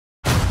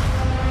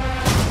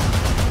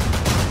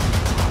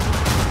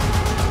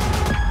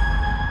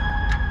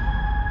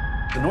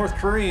The North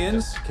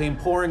Koreans came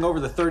pouring over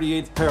the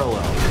 38th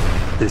parallel.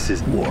 This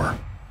is war,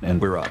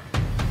 and we're up.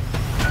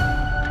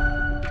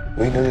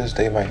 We knew this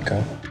day might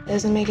come.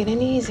 Doesn't make it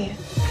any easier.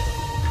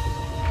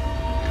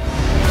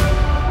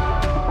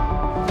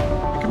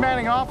 The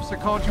commanding officer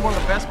called you one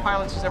of the best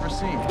pilots he's ever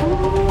seen.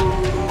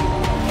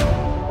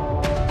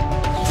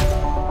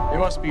 It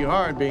must be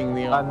hard being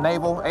the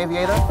naval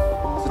aviator.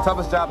 It's the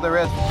toughest job there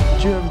is.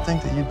 Did you ever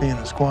think that you'd be in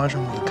a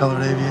squadron with a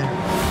colored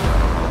aviator?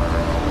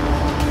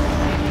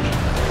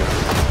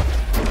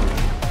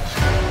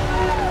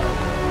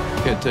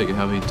 Can't tell you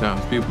how many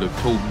times people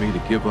have told me to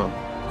give up,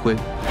 quit,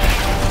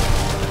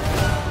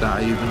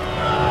 die even.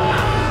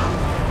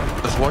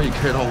 That's why you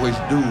can't always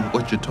do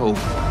what you're told.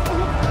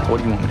 What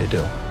do you want me to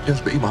do?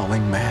 Just be my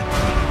wingman.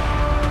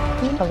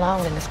 You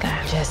belong in the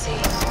sky, Jesse.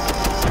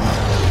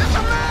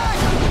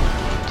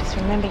 Just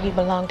remember you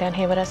belong down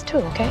here with us too,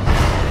 okay?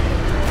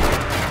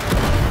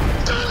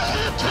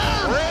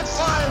 Red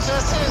fire,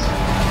 Jesse!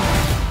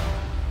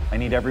 I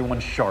need everyone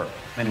sharp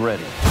and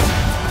ready.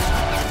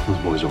 Those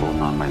boys are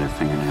holding on by their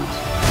fingernails.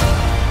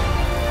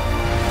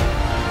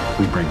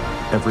 We bring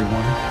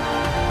everyone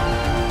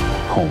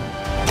home.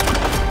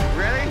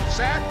 Ready,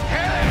 set,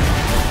 hit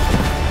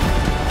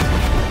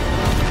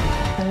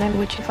it! Remember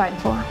what you're fighting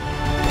for.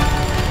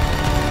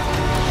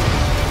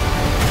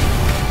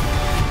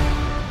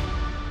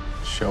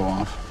 Show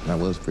off. That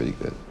was pretty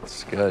good.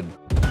 It's good.